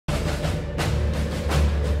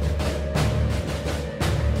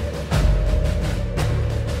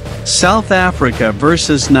South Africa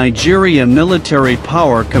vs Nigeria Military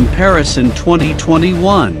Power Comparison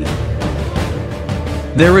 2021.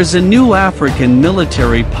 There is a new African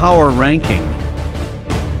military power ranking.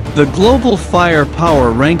 The Global Firepower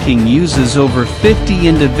Ranking uses over 50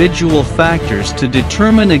 individual factors to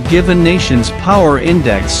determine a given nation's power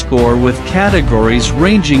index score, with categories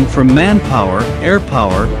ranging from manpower, air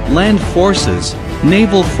power, land forces,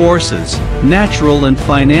 naval forces, natural and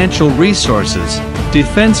financial resources,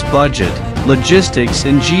 defense budget, logistics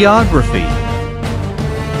and geography.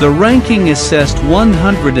 The ranking assessed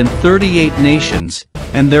 138 nations,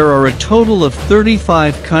 and there are a total of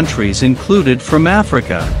 35 countries included from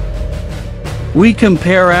Africa. We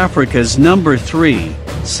compare Africa's number 3,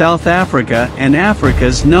 South Africa, and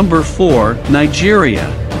Africa's number 4, Nigeria.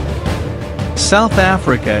 South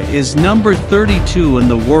Africa is number 32 in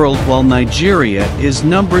the world, while Nigeria is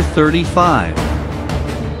number 35.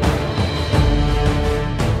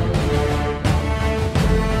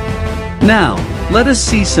 Now, let us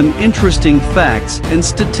see some interesting facts and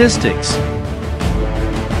statistics.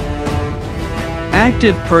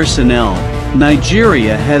 Active personnel.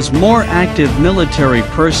 Nigeria has more active military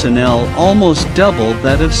personnel, almost double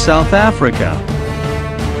that of South Africa.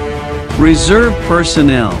 Reserve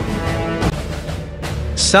personnel.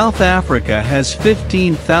 South Africa has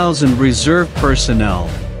 15,000 reserve personnel,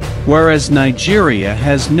 whereas Nigeria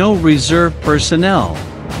has no reserve personnel.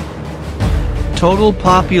 Total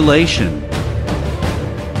population.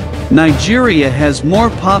 Nigeria has more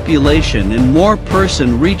population and more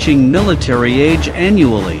person reaching military age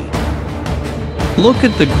annually. Look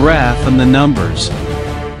at the graph and the numbers.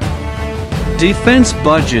 Defense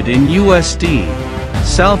budget in USD.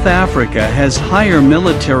 South Africa has higher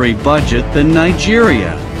military budget than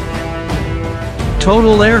Nigeria.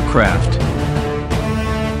 Total aircraft.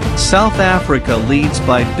 South Africa leads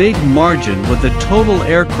by big margin with a total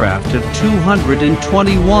aircraft of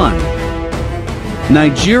 221.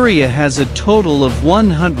 Nigeria has a total of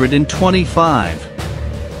 125.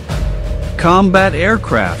 Combat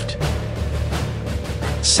aircraft.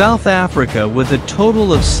 South Africa, with a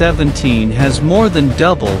total of 17, has more than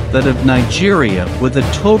double that of Nigeria, with a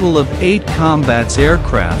total of 8 combat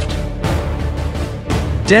aircraft.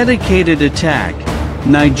 Dedicated attack.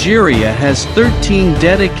 Nigeria has 13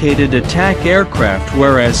 dedicated attack aircraft,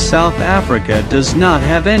 whereas South Africa does not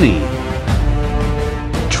have any.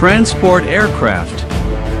 Transport aircraft.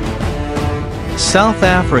 South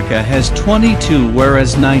Africa has 22,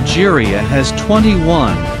 whereas Nigeria has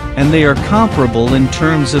 21, and they are comparable in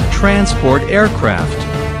terms of transport aircraft.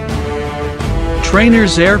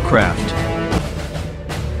 Trainers aircraft.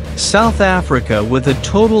 South Africa, with a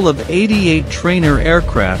total of 88 trainer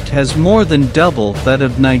aircraft, has more than double that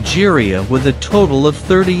of Nigeria, with a total of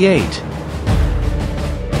 38.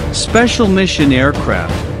 Special mission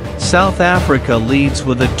aircraft. South Africa leads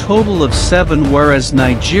with a total of 7, whereas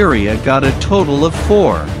Nigeria got a total of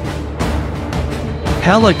 4.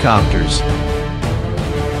 Helicopters.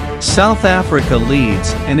 South Africa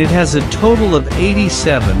leads, and it has a total of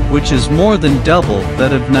 87, which is more than double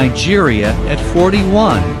that of Nigeria at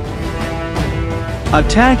 41.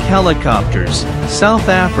 Attack helicopters. South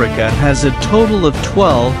Africa has a total of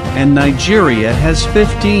 12, and Nigeria has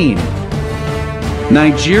 15.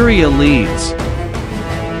 Nigeria leads.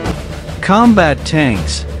 Combat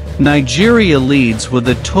tanks. Nigeria leads with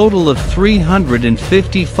a total of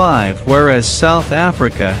 355, whereas South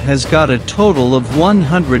Africa has got a total of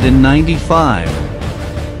 195.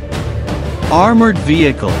 Armored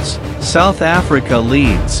vehicles. South Africa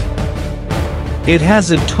leads. It has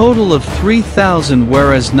a total of 3,000,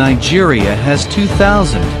 whereas Nigeria has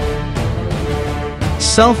 2,000.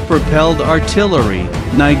 Self-propelled artillery.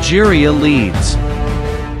 Nigeria leads.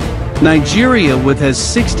 Nigeria has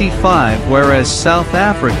 65, whereas South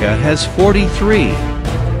Africa has 43.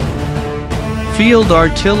 Field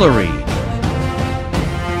artillery.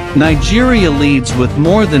 Nigeria leads with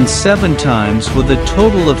more than 7 times, with a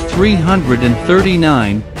total of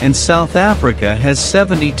 339, and South Africa has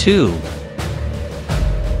 72.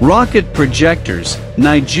 Rocket projectors.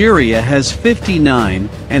 Nigeria has 59,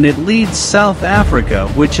 and it leads South Africa,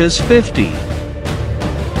 which has 50.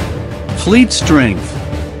 Fleet strength.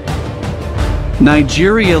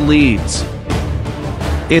 Nigeria leads.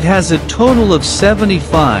 It has a total of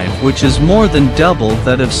 75, which is more than double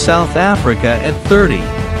that of South Africa at 30.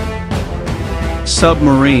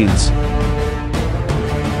 Submarines.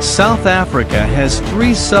 South Africa has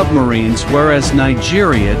 3 submarines, whereas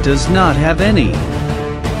Nigeria does not have any.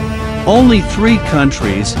 Only 3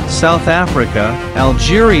 countries, South Africa,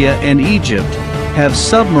 Algeria and Egypt, have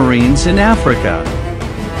submarines in Africa.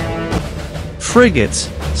 Frigates.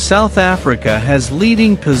 South Africa has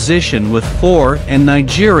leading position with 4 and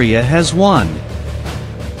Nigeria has 1.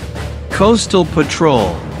 Coastal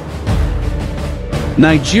patrol.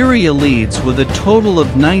 Nigeria leads with a total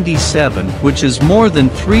of 97, which is more than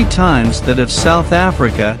 3 times that of South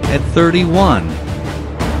Africa at 31.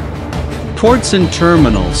 Ports and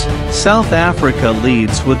terminals. South Africa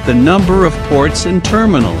leads with the number of ports and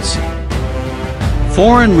terminals.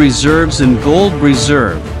 Foreign reserves and gold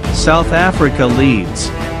reserve. South Africa leads.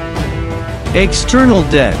 External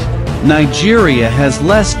debt. Nigeria has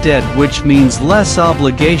less debt, which means less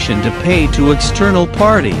obligation to pay to external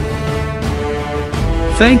party.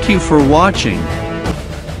 Thank you for watching.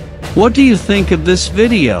 What do you think of this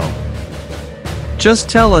video? Just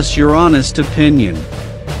tell us your honest opinion.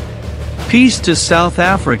 Peace to South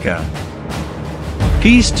Africa.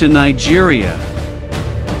 Peace to Nigeria.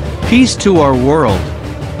 Peace to our world.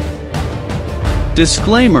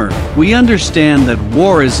 Disclaimer: we understand that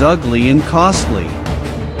war is ugly and costly.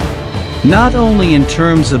 Not only in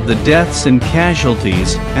terms of the deaths and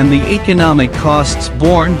casualties and the economic costs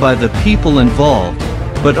borne by the people involved,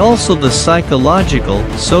 but also the psychological,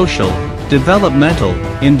 social, developmental,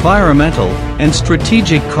 environmental, and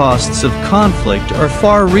strategic costs of conflict are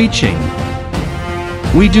far-reaching.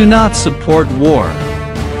 We do not support war.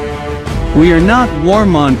 We are not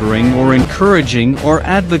warmongering or encouraging or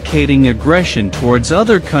advocating aggression towards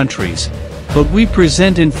other countries, but we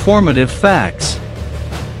present informative facts.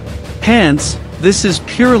 Hence, this is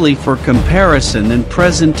purely for comparison and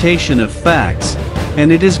presentation of facts,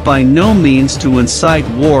 and it is by no means to incite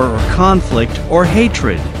war or conflict or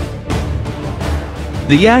hatred.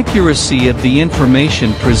 The accuracy of the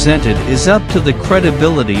information presented is up to the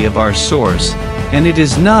credibility of our source, and it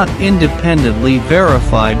is not independently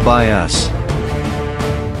verified by us.